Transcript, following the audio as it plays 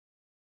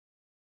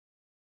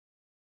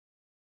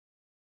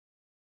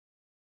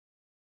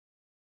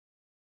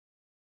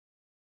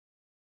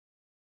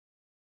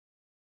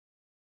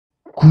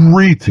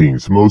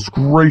Greetings, most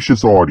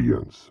gracious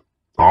audience.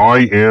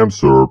 I am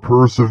Sir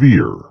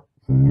Persevere,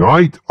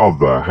 Knight of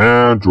the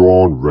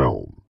Hand-Drawn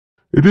Realm.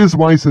 It is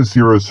my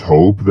sincerest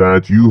hope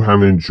that you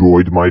have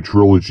enjoyed my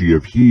trilogy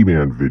of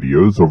He-Man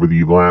videos over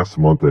the last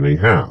month and a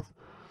half,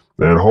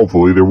 and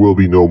hopefully there will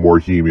be no more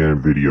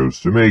He-Man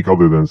videos to make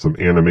other than some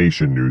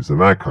animation news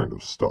and that kind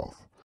of stuff.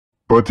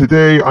 But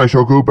today I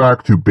shall go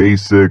back to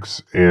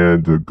basics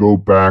and go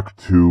back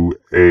to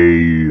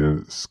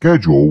a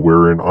schedule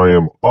wherein I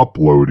am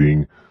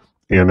uploading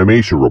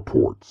animation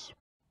reports.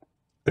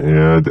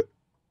 And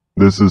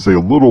this is a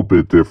little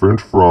bit different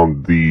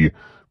from the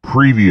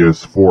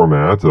previous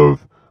format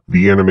of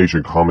the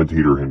animation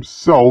commentator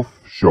himself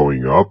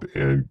showing up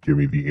and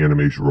giving the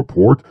animation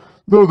report,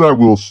 though that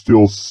will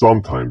still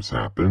sometimes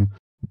happen.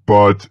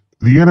 But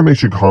the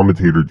animation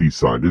commentator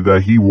decided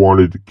that he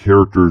wanted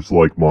characters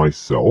like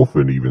myself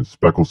and even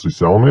Speckles the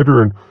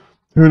Salamander and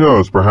who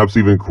knows, perhaps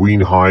even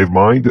Queen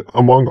Hivemind,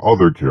 among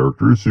other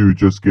characters who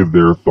just give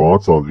their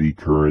thoughts on the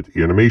current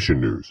animation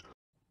news.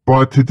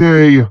 But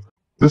today,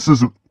 this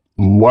is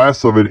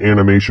less of an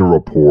animation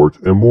report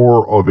and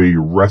more of a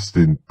rest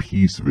in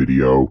peace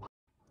video.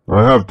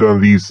 I have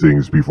done these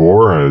things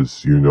before,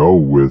 as you know,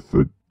 with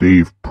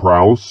Dave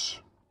Prowse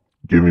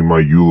giving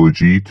my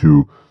eulogy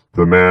to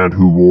the man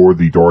who wore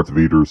the Darth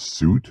Vader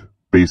suit,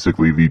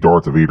 basically the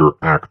Darth Vader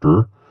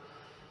actor.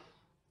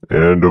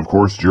 And, of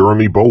course,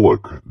 Jeremy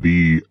Bulloch,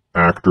 the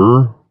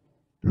actor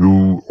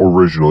who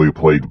originally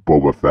played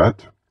Boba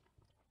Fett.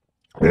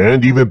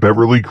 And even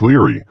Beverly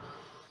Cleary,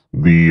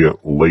 the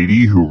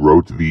lady who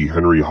wrote the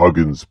Henry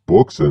Huggins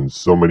books and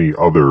so many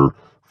other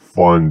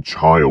fun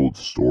child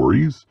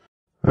stories.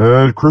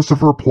 And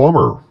Christopher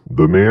Plummer,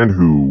 the man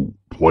who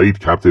played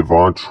Captain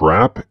Von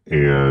Trapp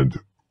and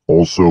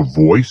also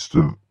voiced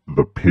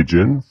the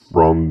pigeon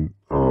from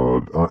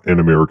An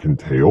American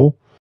Tail.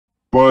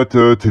 But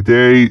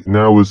today,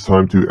 now is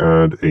time to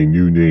add a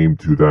new name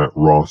to that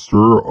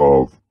roster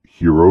of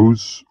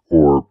heroes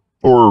or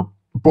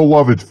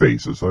beloved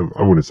faces.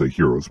 I wouldn't say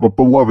heroes, but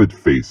beloved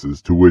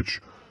faces to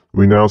which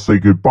we now say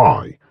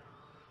goodbye.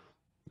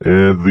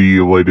 And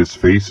the latest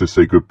face to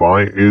say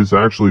goodbye is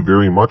actually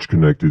very much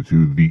connected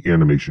to the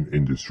animation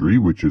industry,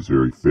 which is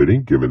very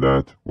fitting given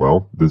that,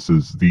 well, this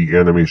is the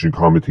Animation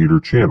Commentator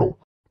channel.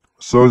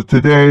 So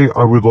today,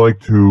 I would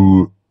like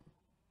to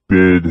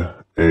bid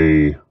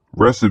a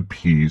rest in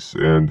peace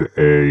and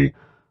a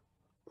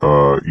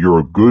you're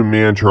a good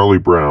man, Charlie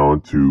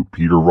Brown, to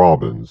Peter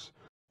Robbins.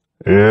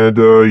 And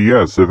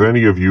yes, if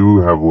any of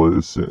you have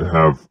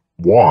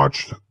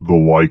watched the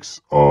likes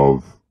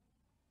of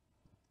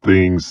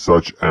things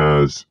such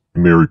as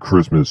Merry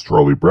Christmas,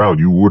 Charlie Brown,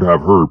 you would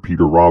have heard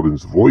Peter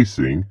Robbins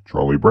voicing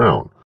Charlie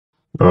Brown.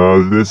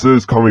 This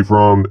is coming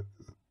from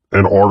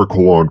an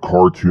article on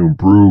Cartoon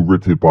Brew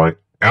written by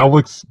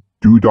Alex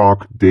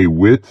Dudok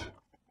DeWitt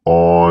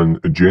on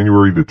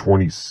January the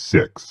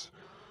 26th.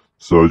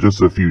 So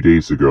just a few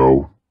days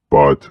ago,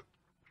 but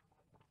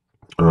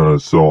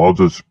so I'll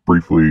just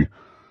briefly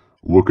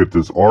look at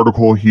this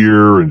article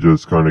here and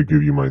just kind of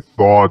give you my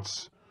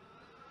thoughts.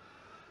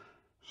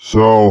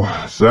 So,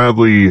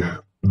 sadly,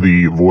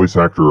 the voice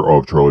actor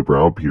of Charlie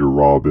Brown, Peter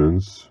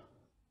Robbins,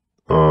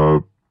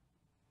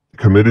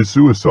 committed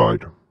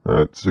suicide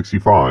at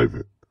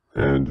 65.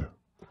 And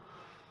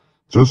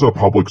just a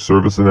public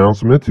service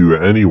announcement to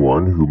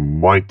anyone who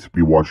might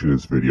be watching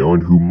this video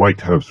and who might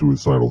have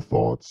suicidal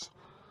thoughts.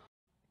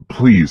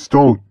 Please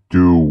don't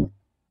do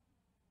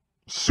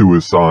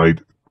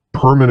suicide.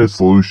 Permanent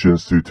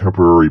solutions to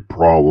temporary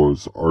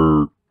problems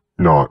are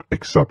not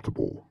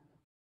acceptable.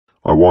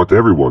 I want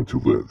everyone to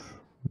live.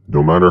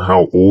 No matter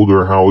how old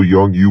or how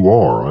young you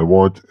are, I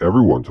want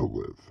everyone to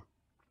live.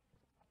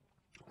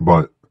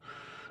 But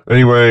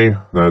anyway,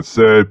 that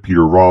said,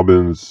 Peter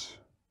Robbins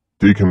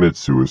did commit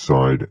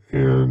suicide,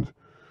 and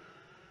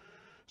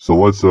so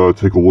let's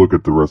take a look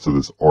at the rest of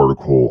this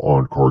article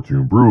on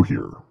Cartoon Brew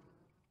here.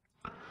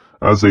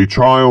 As a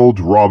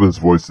child, Robbins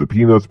voiced the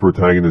Peanuts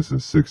protagonist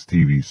in 6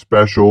 TV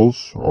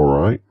specials.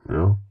 Alright,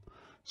 yeah,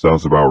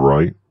 sounds about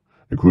right.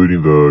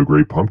 Including the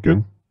Great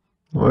Pumpkin.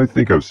 I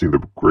think I've seen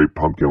the Great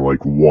Pumpkin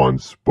like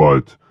once,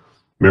 but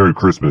Merry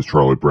Christmas,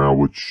 Charlie Brown,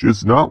 which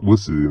is not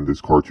listed in this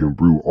Cartoon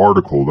Brew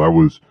article, that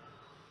was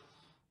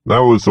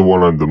the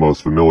one I'm the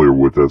most familiar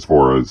with as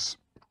far as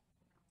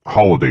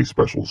holiday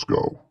specials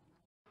go.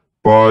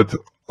 But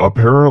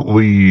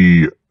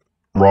apparently,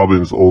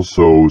 Robbins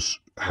also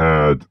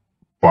had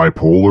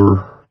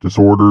bipolar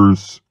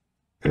disorders,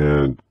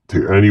 and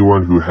to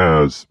anyone who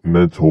has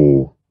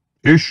mental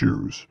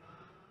issues,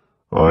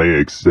 I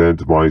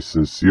extend my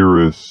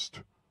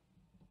sincerest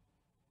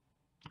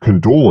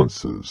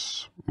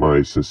condolences,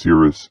 my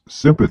sincerest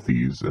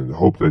sympathies, and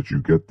hope that you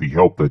get the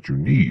help that you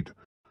need.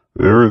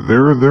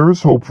 There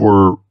is hope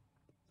for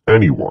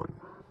anyone.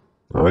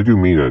 I do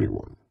mean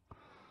anyone.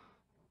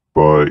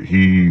 But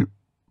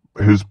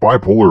his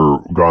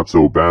bipolar got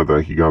so bad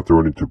that he got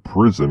thrown into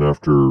prison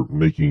after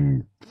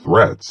making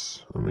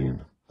threats. I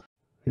mean,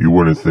 you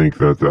wouldn't think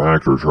that the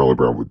actor Charlie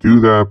Brown would do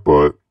that,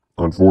 but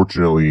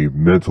unfortunately,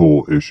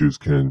 mental issues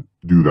can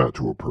do that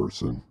to a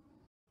person.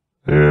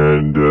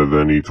 And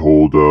then he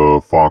told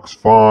Fox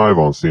 5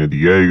 on San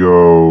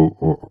Diego,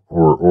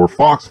 or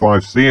Fox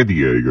 5 San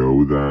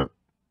Diego, that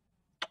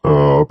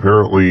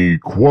apparently,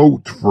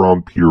 quote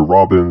from Peter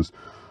Robbins,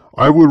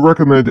 "I would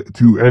recommend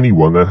to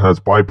anyone that has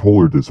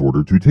bipolar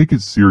disorder to take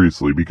it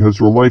seriously because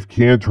your life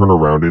can turn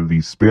around in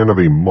the span of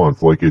a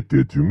month like it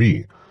did to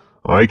me.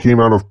 I came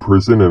out of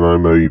prison and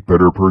I'm a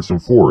better person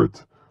for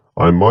it.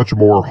 I'm much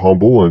more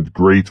humble and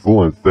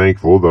grateful and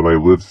thankful that I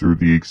lived through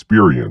the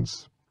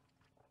experience."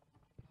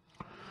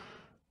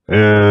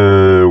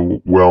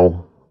 And,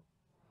 well,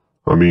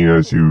 I mean,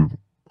 as you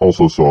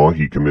also saw,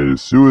 he committed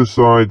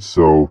suicide,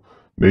 so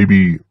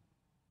maybe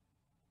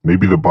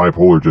the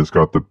bipolar just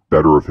got the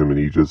better of him and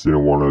he just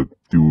didn't want to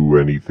do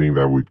anything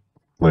that would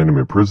land him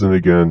in prison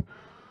again.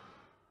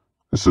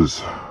 This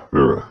is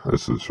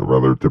a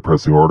rather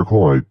depressing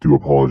article. I do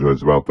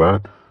apologize about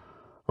that.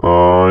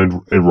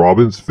 And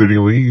Robbins,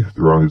 fittingly,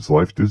 throughout his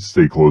life, did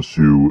stay close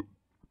to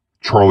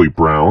Charlie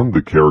Brown,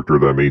 the character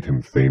that made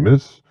him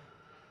famous.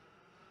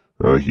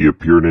 He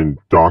appeared in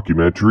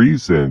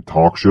documentaries and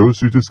talk shows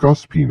to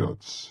discuss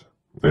Peanuts,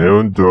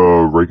 and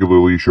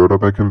regularly showed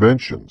up at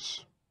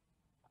conventions.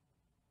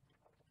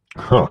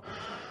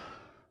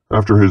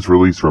 After his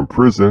release from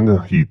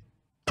prison, he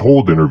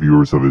told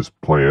interviewers of his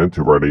plan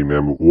to write a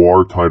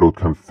memoir titled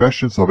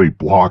Confessions of a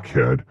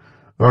Blockhead.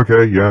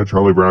 Okay, yeah,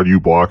 Charlie Brown, you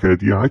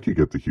blockhead. Yeah, I could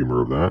get the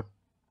humor of that.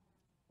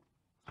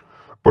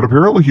 But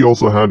apparently he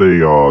also had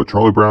a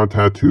Charlie Brown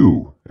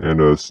tattoo and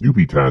a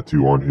Snoopy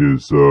tattoo on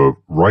his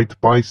right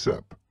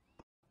bicep.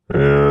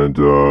 And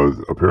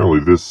apparently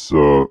this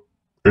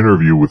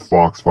interview with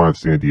Fox 5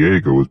 San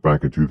Diego was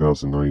back in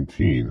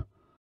 2019.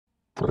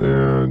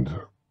 And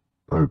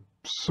I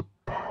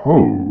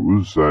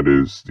suppose that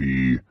is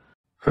the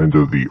end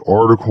of the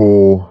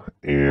article,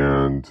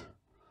 and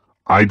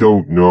I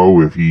don't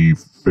know if he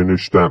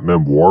finished that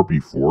memoir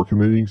before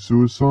committing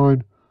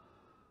suicide.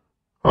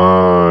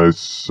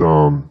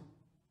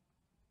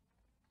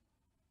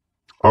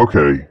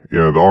 Okay,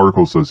 yeah, the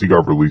article says he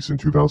got released in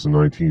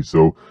 2019,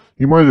 so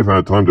he might have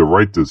had time to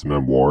write this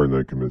memoir and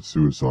then commit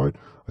suicide.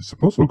 I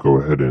suppose I'll go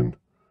ahead and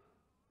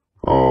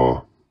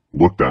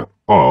look that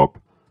up.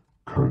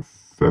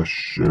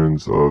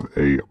 Confessions of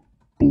a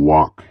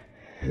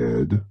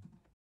Blockhead.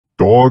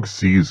 Dog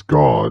Sees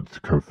God.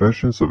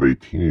 Confessions of a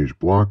Teenage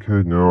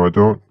Blockhead. No, I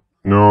don't.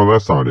 No,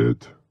 that's not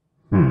it.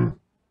 I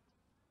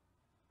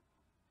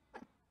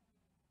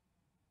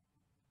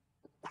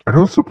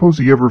don't suppose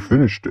he ever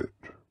finished it.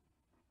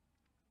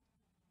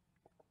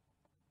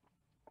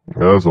 It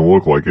doesn't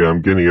look like it.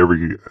 I'm getting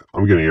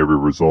every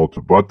result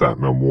but that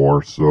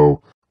memoir.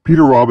 So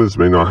Peter Robbins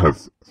may not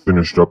have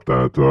finished up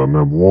that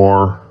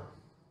memoir.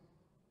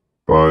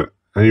 But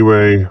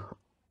anyway,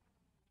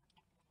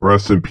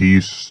 rest in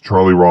peace,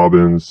 Charlie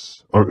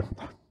Robbins.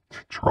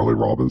 Charlie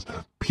Robbins.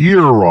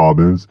 Peter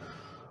Robbins.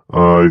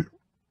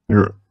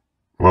 You're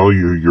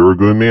a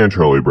good man,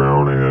 Charlie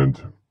Brown,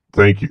 and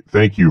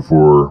thank you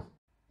for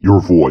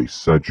your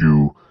voice that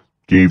you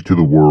gave to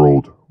the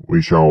world.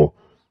 We shall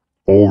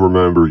all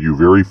remember you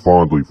very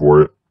fondly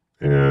for it,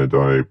 and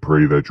I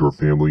pray that your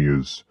family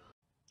is,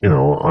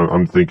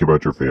 I'm thinking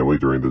about your family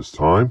during this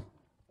time,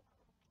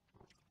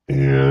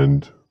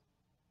 and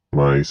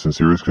my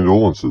sincerest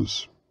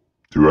condolences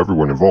to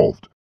everyone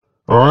involved.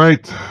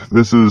 Alright,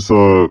 this is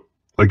a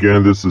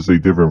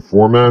different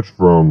format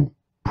from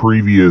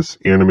previous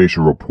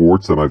animation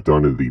reports that I've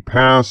done in the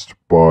past,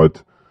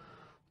 but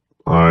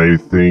I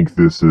think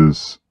this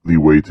is the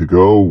way to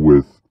go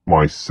with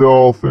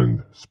myself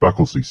and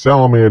Specklesy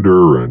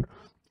Salamander and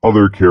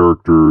other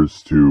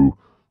characters to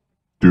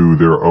do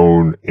their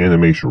own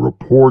animation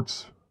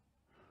reports,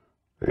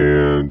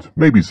 and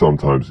maybe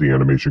sometimes the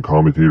animation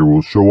commentator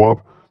will show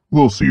up.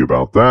 We'll see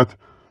about that.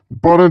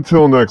 But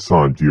until next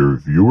time, dear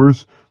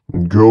viewers,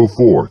 go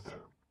forth,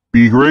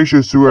 be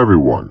gracious to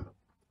everyone,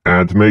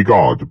 and may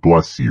God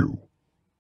bless you.